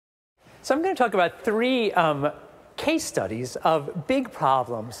So I'm going to talk about three case studies of big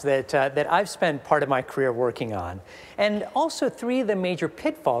problems that I've spent part of my career working on, and also three of the major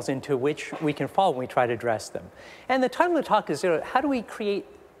pitfalls into which we can fall when we try to address them. And the title of the talk is, how do we create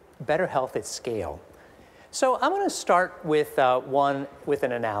better health at scale? So I'm going to start with with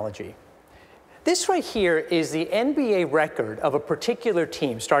an analogy. This right here is the NBA record of a particular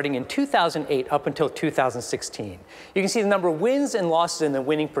team starting in 2008 up until 2016. You can see the number of wins and losses and the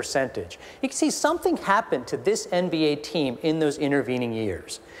winning percentage. You can see something happened to this NBA team in those intervening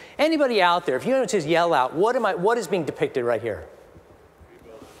years. Anybody out there, if you don't just yell out, what is being depicted right here?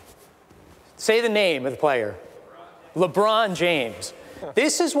 Say the name of the player. LeBron James.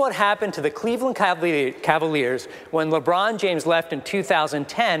 This is what happened to the Cleveland Cavaliers when LeBron James left in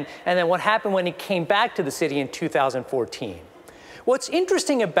 2010, and then what happened when he came back to the city in 2014. What's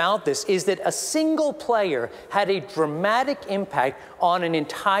interesting about this is that a single player had a dramatic impact on an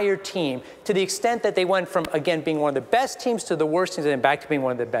entire team to the extent that they went from, again, being one of the best teams to the worst teams and then back to being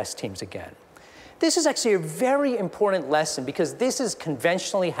one of the best teams again. This is actually a very important lesson because this is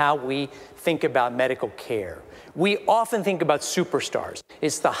conventionally how we think about medical care. We often think about superstars.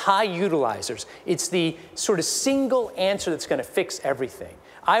 It's the high utilizers. It's the sort of single answer that's going to fix everything.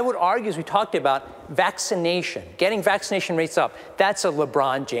 I would argue, as we talked about, vaccination, getting vaccination rates up, that's a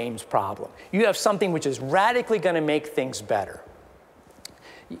LeBron James problem. You have something which is radically going to make things better.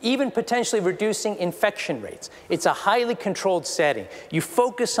 Even potentially reducing infection rates. It's a highly controlled setting. You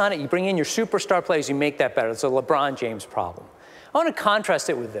focus on it, you bring in your superstar players, you make that better. It's a LeBron James problem. I want to contrast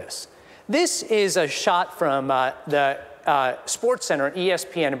it with this. This is a shot from the Sports Center on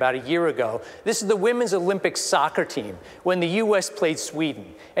ESPN about a year ago. This is the women's Olympic soccer team when the U.S. played Sweden.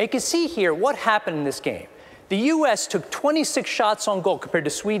 And you can see here what happened in this game. The U.S. took 26 shots on goal compared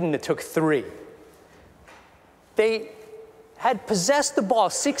to Sweden that took 3. They had possessed the ball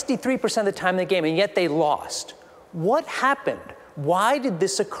 63% of the time in the game, and yet they lost. What happened? Why did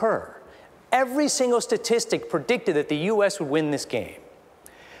this occur? Every single statistic predicted that the U.S. would win this game.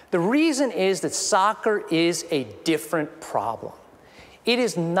 The reason is that soccer is a different problem. It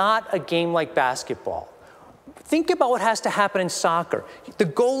is not a game like basketball. Think about what has to happen in soccer. The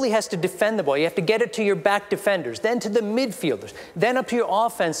goalie has to defend the ball. You have to get it to your back defenders, then to the midfielders, then up to your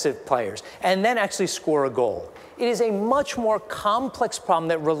offensive players, and then actually score a goal. It is a much more complex problem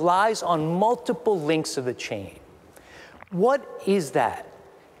that relies on multiple links of the chain. What is that?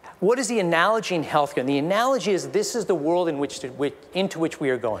 What is the analogy in healthcare? And the analogy is this is the world into which we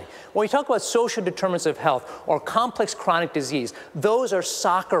are going. When we talk about social determinants of health or complex chronic disease, those are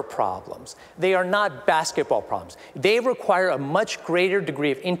soccer problems. They are not basketball problems. They require a much greater degree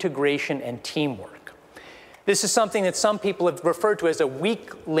of integration and teamwork. This is something that some people have referred to as a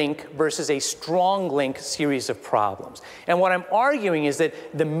weak link versus a strong link series of problems. And what I'm arguing is that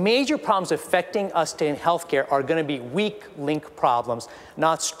the major problems affecting us in healthcare are going to be weak link problems,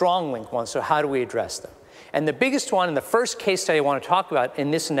 not strong link ones. So how do we address them? And the biggest one, and the first case study I want to talk about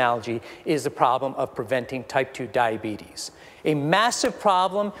in this analogy, is the problem of preventing type 2 diabetes. A massive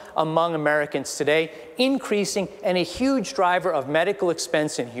problem among Americans today, increasing, and a huge driver of medical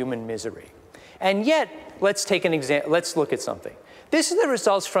expense and human misery. And yet, let's look at something. This is the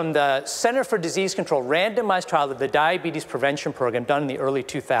results from the Center for Disease Control randomized trial of the diabetes prevention program done in the early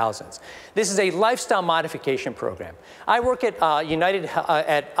 2000s. This is a lifestyle modification program. I work at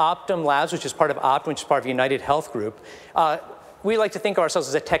OptumLabs, which is part of Optum, which is part of United Health Group. We like to think of ourselves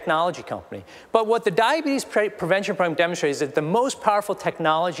as a technology company. But what the diabetes prevention program demonstrates is that the most powerful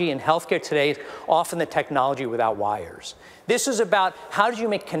technology in healthcare today is often the technology without wires. This is about how did you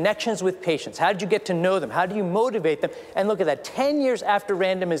make connections with patients? How did you get to know them? How do you motivate them? And look at that, 10 years after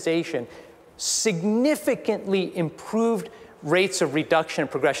randomization, significantly improved rates of reduction and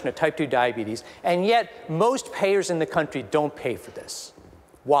progression of type 2 diabetes. And yet, most payers in the country don't pay for this.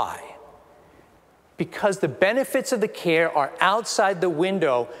 Why? Because the benefits of the care are outside the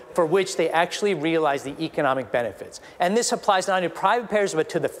window for which they actually realize the economic benefits. And this applies not only to private payers, but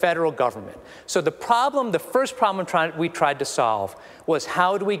to the federal government. So the first problem we tried to solve was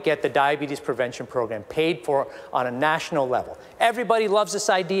how do we get the diabetes prevention program paid for on a national level? Everybody loves this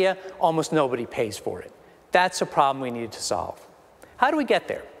idea, almost nobody pays for it. That's a problem we needed to solve. How do we get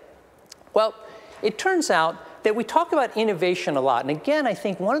there? Well, it turns out that we talk about innovation a lot. And again, I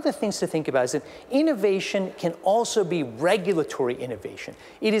think one of the things to think about is that innovation can also be regulatory innovation.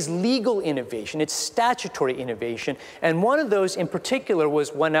 It is legal innovation. It's statutory innovation. And one of those in particular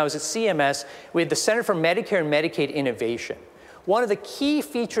was when I was at CMS with the Center for Medicare and Medicaid Innovation. One of the key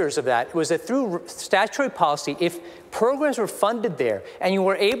features of that was that through statutory policy, if programs were funded there and you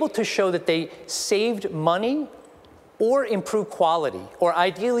were able to show that they saved money or improve quality, or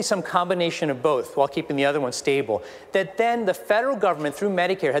ideally some combination of both while keeping the other one stable, that then the federal government, through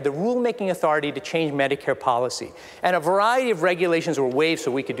Medicare, had the rulemaking authority to change Medicare policy. And a variety of regulations were waived so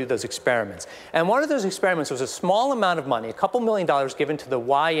we could do those experiments. And one of those experiments was a small amount of money, a couple $1 million given to the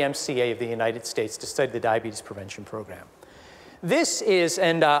YMCA of the United States to study the diabetes prevention program. This is,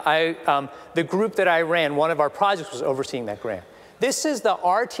 and the group that I ran, one of our projects was overseeing that grant. This is the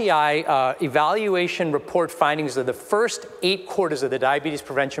RTI evaluation report findings of the first 8 quarters of the diabetes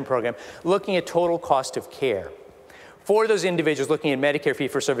prevention program, looking at total cost of care for those individuals, looking at Medicare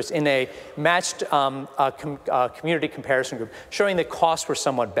fee-for-service in a matched community comparison group, showing that costs were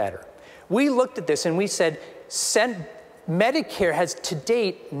somewhat better. We looked at this and we said, Medicare has to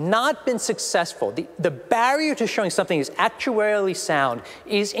date not been successful. The barrier to showing something is actuarially sound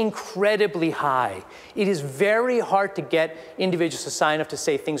is incredibly high. It is very hard to get individuals to sign up to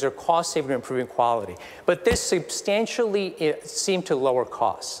say things are cost-saving or improving quality. But this substantially seemed to lower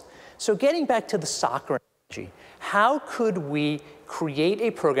costs. So getting back to the soccer analogy, how could we create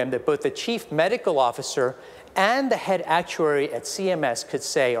a program that both the chief medical officer and the head actuary at CMS could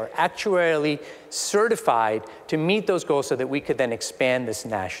say are actuarially certified to meet those goals so that we could then expand this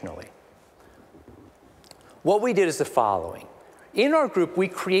nationally? What we did is the following. In our group, we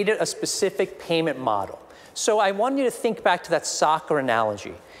created a specific payment model. So I want you to think back to that soccer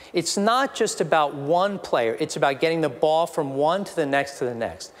analogy. It's not just about one player. It's about getting the ball from one to the next to the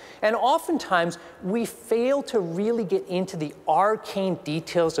next. And oftentimes, we fail to really get into the arcane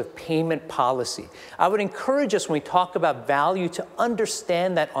details of payment policy. I would encourage us when we talk about value to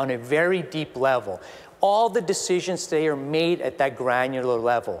understand that on a very deep level. All the decisions today are made at that granular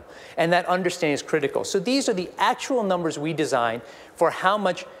level, and that understanding is critical. So these are the actual numbers we designed for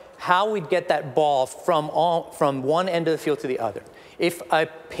how we'd get that ball from one end of the field to the other. If a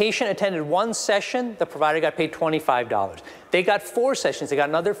patient attended 1 session, the provider got paid $25. They got 4 sessions, they got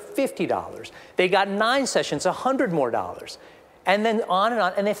another $50. They got 9 sessions, $100 more. And then on and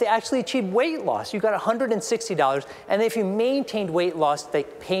on. And if they actually achieved weight loss, you got $160. And if you maintained weight loss, the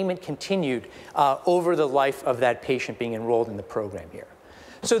payment continued over the life of that patient being enrolled in the program here.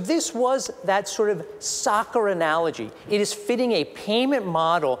 So this was that sort of soccer analogy. It is fitting a payment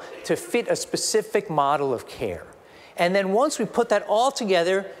model to fit a specific model of care. And then once we put that all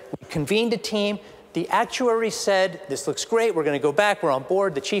together, we convened a team. The actuary said, this looks great, we're going to go back, we're on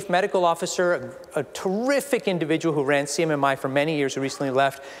board. The chief medical officer, a terrific individual who ran CMMI for many years, who recently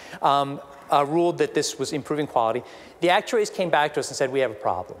left, ruled that this was improving quality. The actuaries came back to us and said, we have a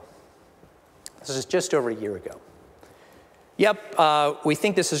problem. This is just over a year ago. Yep, we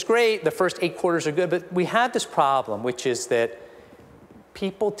think this is great, the first 8 quarters are good, but we have this problem, which is that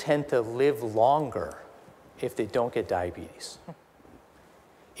people tend to live longer if they don't get diabetes.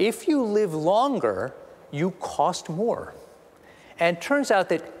 If you live longer, you cost more. And it turns out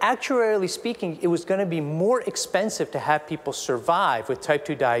that actuarially speaking, it was going to be more expensive to have people survive with type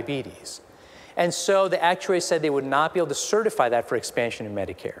 2 diabetes. And so the actuaries said they would not be able to certify that for expansion in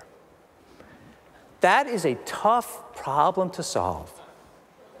Medicare. That is a tough problem to solve.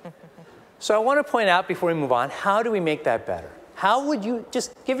 So I want to point out before we move on, how do we make that better? How would you,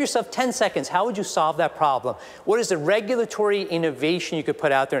 just give yourself 10 seconds, how would you solve that problem? What is the regulatory innovation you could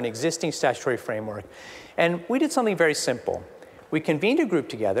put out there in an existing statutory framework? And we did something very simple. We convened a group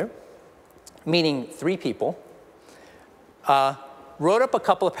together, meaning 3 people, wrote up a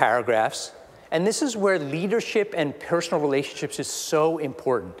couple of paragraphs, and this is where leadership and personal relationships is so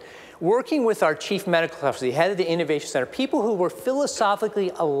important. Working with our chief medical officer, the head of the Innovation Center, people who were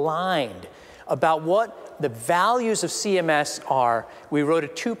philosophically aligned about what the values of CMS are, we wrote a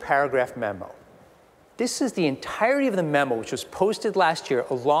 2-paragraph memo. This is the entirety of the memo, which was posted last year,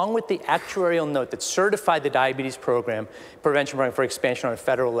 along with the actuarial note that certified the diabetes prevention program for expansion on a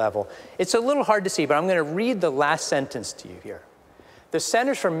federal level. It's a little hard to see, but I'm going to read the last sentence to you here. The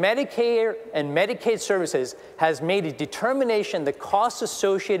Centers for Medicare and Medicaid Services has made a determination that costs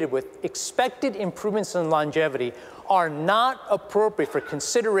associated with expected improvements in longevity are not appropriate for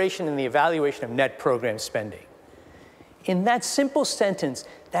consideration in the evaluation of net program spending. In that simple sentence,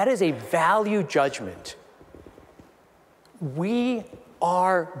 that is a value judgment. We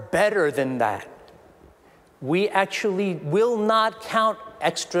are better than that. We actually will not count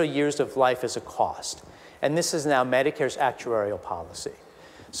extra years of life as a cost. And this is now Medicare's actuarial policy.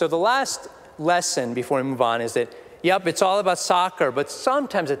 So the last lesson before we move on is that, yep, it's all about soccer, but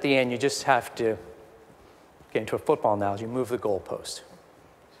sometimes at the end you just have to, get into a football analogy, move the goalpost.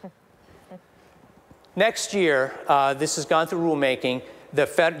 Next year, this has gone through rulemaking.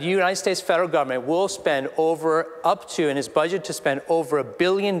 the United States federal government will spend up to, in its budget, to spend over $1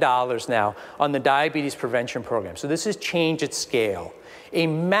 billion now on the diabetes prevention program. So this is change at scale. A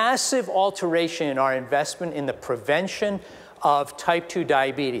massive alteration in our investment in the prevention of type 2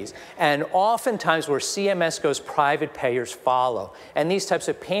 diabetes. And oftentimes where CMS goes, private payers follow. And these types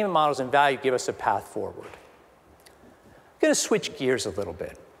of payment models and value give us a path forward. I'm going to switch gears a little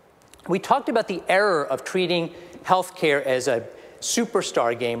bit. We talked about the error of treating healthcare as a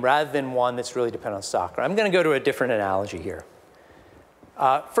superstar game rather than one that's really dependent on soccer. I'm going to go to a different analogy here.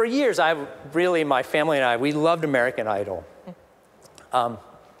 For years, my family and I, we loved American Idol.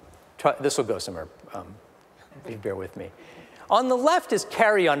 This will go somewhere. Please bear with me. On the left is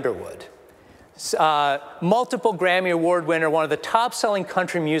Carrie Underwood, multiple Grammy Award winner, one of the top-selling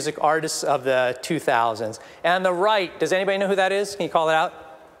country music artists of the 2000s. And on the right, does anybody know who that is? Can you call it out?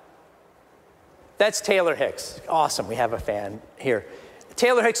 That's Taylor Hicks. Awesome, we have a fan here.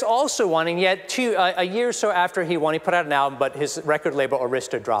 Taylor Hicks also won, and yet a year or so after he won, he put out an album, but his record label,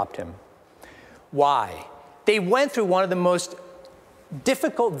 Arista, dropped him. Why? They went through one of the most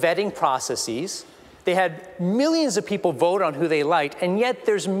difficult vetting processes. They had millions of people vote on who they liked, and yet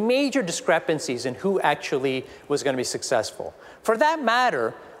there's major discrepancies in who actually was going to be successful. For that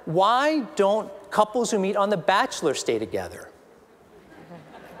matter, why don't couples who meet on The Bachelor stay together?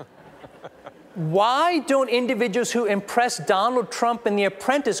 Why don't individuals who impress Donald Trump and The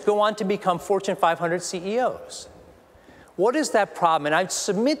Apprentice go on to become Fortune 500 CEOs? What is that problem? And I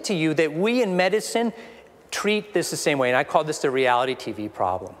submit to you that we in medicine treat this the same way, and I call this the reality TV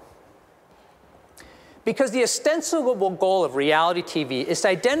problem. Because the ostensible goal of reality TV is to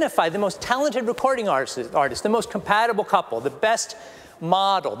identify the most talented recording artist, the most compatible couple, the best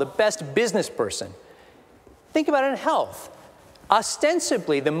model, the best business person. Think about it in health.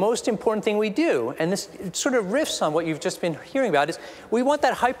 Ostensibly, the most important thing we do, and this sort of riffs on what you've just been hearing about, is we want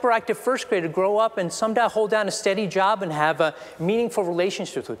that hyperactive first grader to grow up and someday hold down a steady job and have meaningful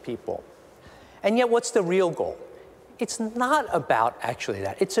relationships with people. And yet, what's the real goal? It's not about actually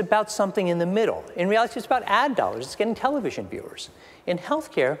that. It's about something in the middle. In reality, it's about ad dollars. It's getting television viewers. In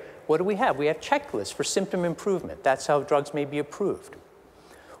healthcare, what do? We have checklists for symptom improvement. That's how drugs may be approved.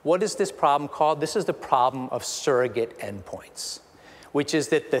 What is this problem called? This is the problem of surrogate endpoints, which is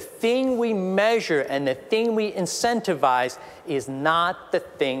that the thing we measure and the thing we incentivize is not the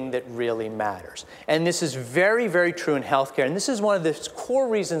thing that really matters. And this is very, very true in healthcare. And this is one of the core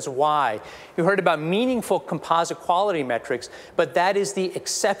reasons why you heard about meaningful composite quality metrics, but that is the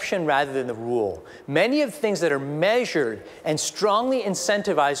exception rather than the rule. Many of the things that are measured and strongly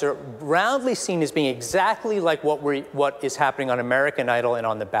incentivized are roundly seen as being exactly like what is happening on American Idol and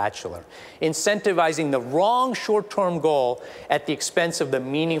on The Bachelor, incentivizing the wrong short-term goal at the expense of the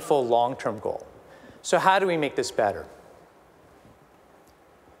meaningful long-term goal. So how do we make this better?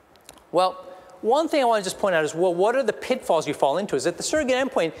 Well, one thing I want to just point out is, well, what are the pitfalls you fall into? Is that the surrogate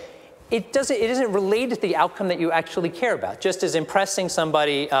endpoint, it isn't related to the outcome that you actually care about. Just as impressing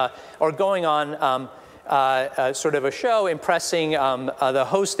somebody or going on sort of a show, impressing the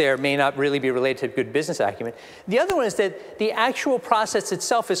host there may not really be related to good business acumen. The other one is that the actual process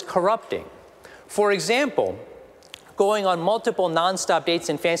itself is corrupting. For example, going on multiple nonstop dates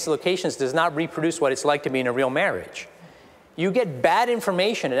in fancy locations does not reproduce what it's like to be in a real marriage. You get bad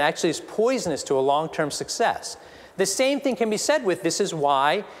information. It actually is poisonous to a long-term success. The same thing can be said with, this is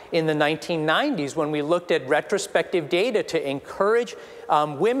why in the 1990s, when we looked at retrospective data to encourage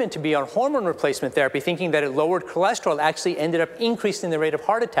women to be on hormone replacement therapy, thinking that it lowered cholesterol, it actually ended up increasing the rate of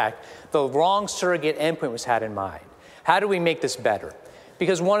heart attack. The wrong surrogate endpoint was had in mind. How do we make this better?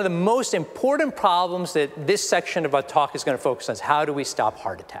 Because one of the most important problems that this section of our talk is going to focus on is how do we stop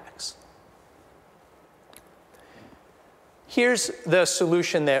heart attacks? Here's the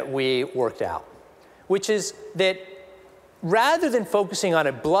solution that we worked out, which is that rather than focusing on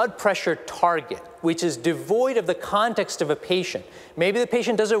a blood pressure target, which is devoid of the context of a patient, maybe the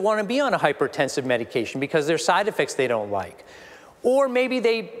patient doesn't want to be on a hypertensive medication because there are side effects they don't like. Or maybe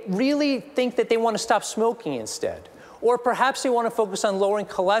they really think that they want to stop smoking instead. Or perhaps they want to focus on lowering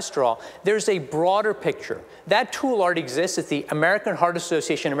cholesterol. There's a broader picture. That tool already exists. It's the American Heart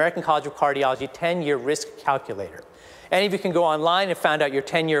Association, American College of Cardiology 10-year risk calculator. Any of you can go online and find out your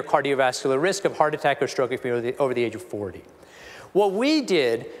 10-year cardiovascular risk of heart attack or stroke if you're over the age of 40. What we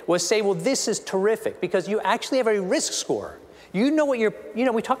did was say, well, this is terrific because you actually have a risk score. You know what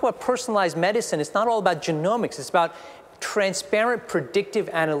we talk about personalized medicine. It's not all about genomics. It's about transparent predictive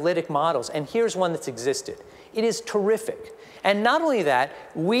analytic models. And here's one that's existed. It is terrific. And not only that,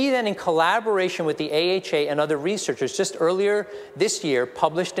 we then, in collaboration with the AHA and other researchers, just earlier this year,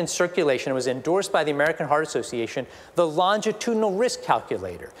 published in Circulation, it was endorsed by the American Heart Association, the longitudinal risk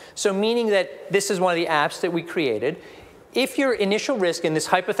calculator. So meaning that this is one of the apps that we created. If your initial risk in this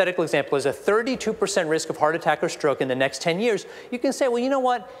hypothetical example is a 32% risk of heart attack or stroke in the next 10 years, you can say, well, you know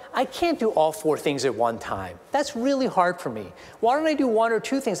what? I can't do all 4 things at one time. That's really hard for me. Why don't I do 1 or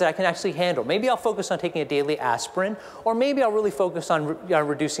 2 things that I can actually handle? Maybe I'll focus on taking a daily aspirin, or maybe I'll really focus on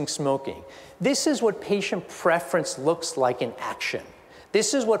reducing smoking. This is what patient preference looks like in action.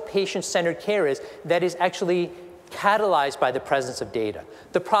 This is what patient-centered care is that is actually catalyzed by the presence of data.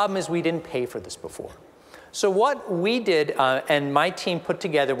 The problem is we didn't pay for this before. So what we did, and my team put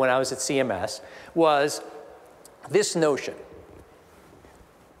together when I was at CMS, was this notion.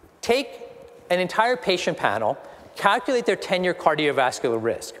 Take an entire patient panel, calculate their 10-year cardiovascular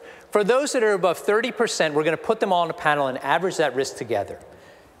risk. For those that are above 30%, we're going to put them all on a panel and average that risk together.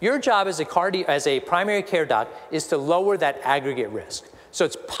 Your job as a primary care doc is to lower that aggregate risk. So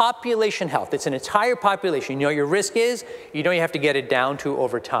it's population health. It's an entire population. You know what your risk is. You know you have to get it down to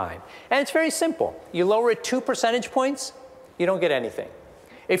over time. And it's very simple. You lower it 2 percentage points, you don't get anything.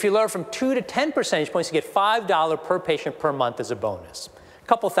 If you lower from 2 to 10 percentage points, you get $5 per patient per month as a bonus. A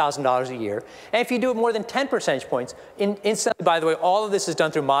couple $1,000s a year. And if you do it more than 10 percentage points, instantly, by the way, all of this is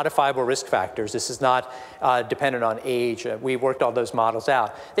done through modifiable risk factors. This is not dependent on age. We worked all those models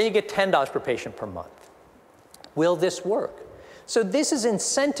out. Then you get $10 per patient per month. Will this work? So this is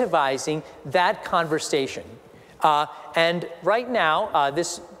incentivizing that conversation. And right now,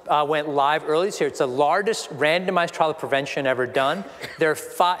 this went live early this year. It's the largest randomized trial of prevention ever done.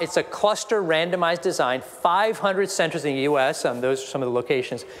 It's a cluster randomized design, 500 centers in the US, those are some of the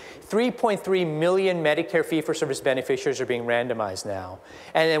locations. 3.3 million Medicare fee-for-service beneficiaries are being randomized now.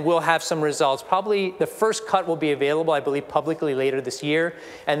 And then we'll have some results. Probably the first cut will be available, I believe, publicly later this year,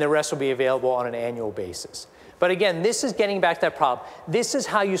 and the rest will be available on an annual basis. But again, this is getting back to that problem. This is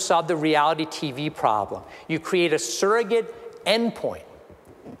how you solve the reality TV problem. You create a surrogate endpoint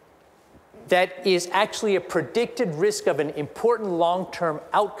that is actually a predicted risk of an important long-term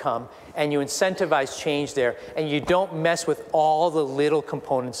outcome, and you incentivize change there, and you don't mess with all the little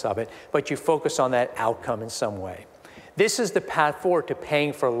components of it, but you focus on that outcome in some way. This is the path forward to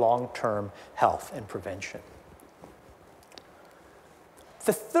paying for long-term health and prevention.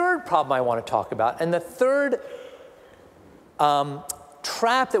 The third problem I want to talk about, and the third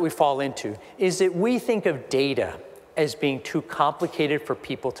trap that we fall into, is that we think of data as being too complicated for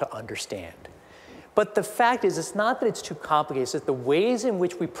people to understand. But the fact is, it's not that it's too complicated, it's that the ways in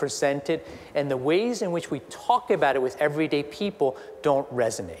which we present it and the ways in which we talk about it with everyday people don't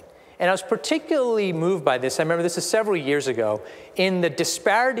resonate. And I was particularly moved by this. I remember this is several years ago, in the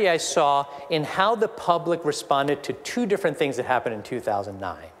disparity I saw in how the public responded to 2 different things that happened in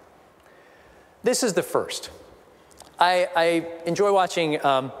 2009. This is the first. I enjoy watching,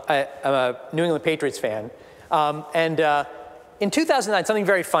 I'm a New England Patriots fan, in 2009, something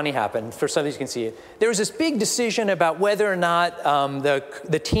very funny happened. For some of you can see it. There was this big decision about whether or not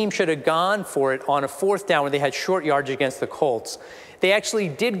the team should have gone for it on a 4th down where they had short yardage against the Colts. They actually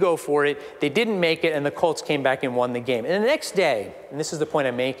did go for it. They didn't make it, and the Colts came back and won the game. And the next day, and this is the point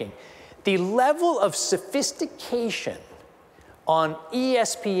I'm making, the level of sophistication on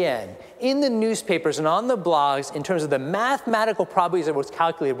ESPN, in the newspapers, and on the blogs in terms of the mathematical probabilities that was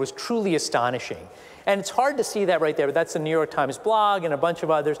calculated was truly astonishing. And it's hard to see that right there, but that's the New York Times blog and a bunch of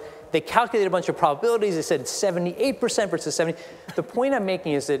others. They calculated a bunch of probabilities. They said 78% versus 70%. The point I'm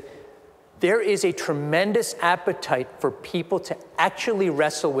making is that there is a tremendous appetite for people to actually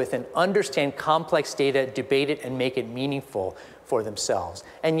wrestle with and understand complex data, debate it, and make it meaningful for themselves.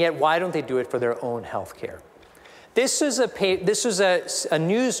 And yet, why don't they do it for their own health care? This is a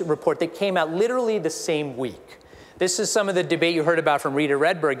news report that came out literally the same week. This is some of the debate you heard about from Rita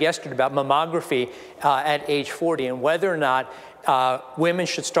Redberg yesterday about mammography at age 40 and whether or not women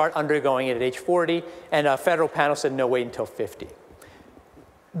should start undergoing it at age 40, and a federal panel said no, wait until 50.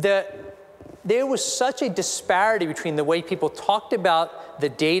 There was such a disparity between the way people talked about the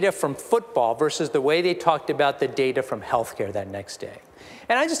data from football versus the way they talked about the data from healthcare that next day.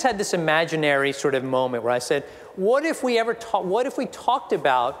 And I just had this imaginary sort of moment where I said, what if we talked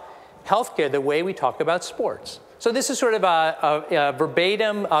about healthcare the way we talk about sports? So this is sort of a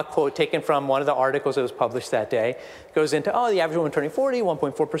verbatim quote taken from one of the articles that was published that day. It goes into, oh, the average woman turning 40,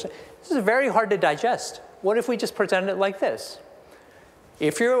 1.4%. This is very hard to digest. What if we just presented it like this?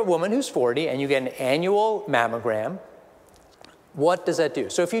 If you're a woman who's 40 and you get an annual mammogram, what does that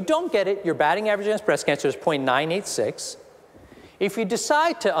do? So if you don't get it, your batting average against breast cancer is 0.986. If you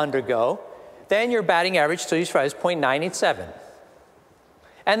decide to undergo, then your batting average, so you try, is 0.987.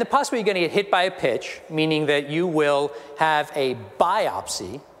 And the possibility you're going to get hit by a pitch, meaning that you will have a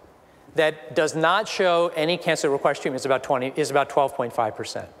biopsy that does not show any cancer that requires treatment, is about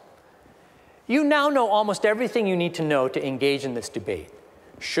 12.5%. You now know almost everything you need to know to engage in this debate.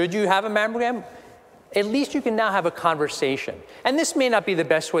 Should you have a mammogram? At least you can now have a conversation. And this may not be the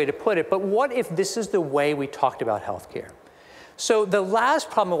best way to put it, but what if this is the way we talked about healthcare? So the last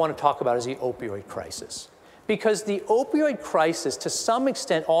problem I want to talk about is the opioid crisis. Because the opioid crisis, to some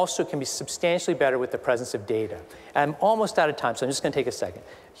extent, also can be substantially better with the presence of data. And I'm almost out of time, so I'm just going to take a second.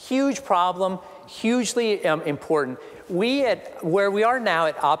 Huge problem, hugely important. Where we are now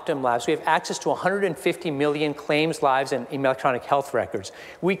at OptumLabs, we have access to 150 million claims lives and electronic health records.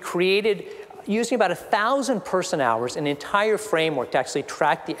 We created, using about 1,000 person hours, an entire framework to actually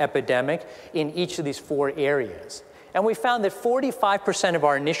track the epidemic in each of these 4 areas. And we found that 45% of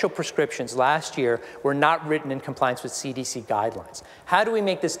our initial prescriptions last year were not written in compliance with CDC guidelines. How do we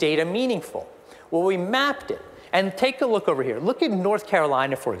make this data meaningful? Well, we mapped it. And take a look over here. Look at North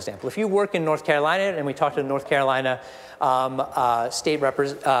Carolina, for example. If you work in North Carolina, and we talked to North Carolina state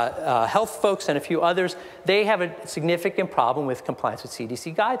health folks and a few others, they have a significant problem with compliance with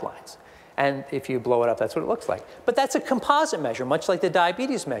CDC guidelines. And if you blow it up, that's what it looks like. But that's a composite measure, much like the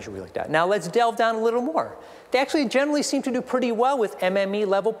diabetes measure we looked at. Now let's delve down a little more. They actually generally seem to do pretty well with MME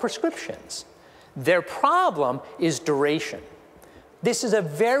level prescriptions. Their problem is duration. This is a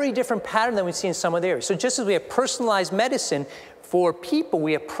very different pattern than we see in some other areas. So just as we have personalized medicine for people,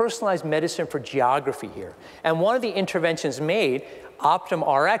 we have personalized medicine for geography here. And one of the interventions made,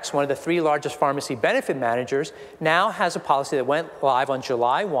 OptumRx, one of the 3 largest pharmacy benefit managers, now has a policy that went live on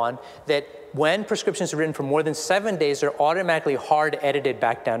July 1 that when prescriptions are written for more than 7 days, they're automatically hard edited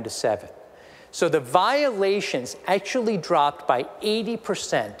back down to 7. So the violations actually dropped by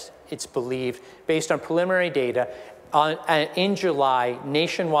 80%, it's believed, based on preliminary data, in July,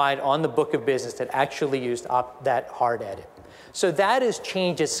 nationwide on the book of business that actually used that hard edit. So that is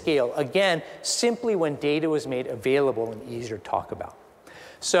change at scale. Again, simply when data was made available and easier to talk about.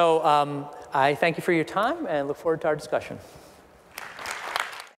 So I thank you for your time and look forward to our discussion.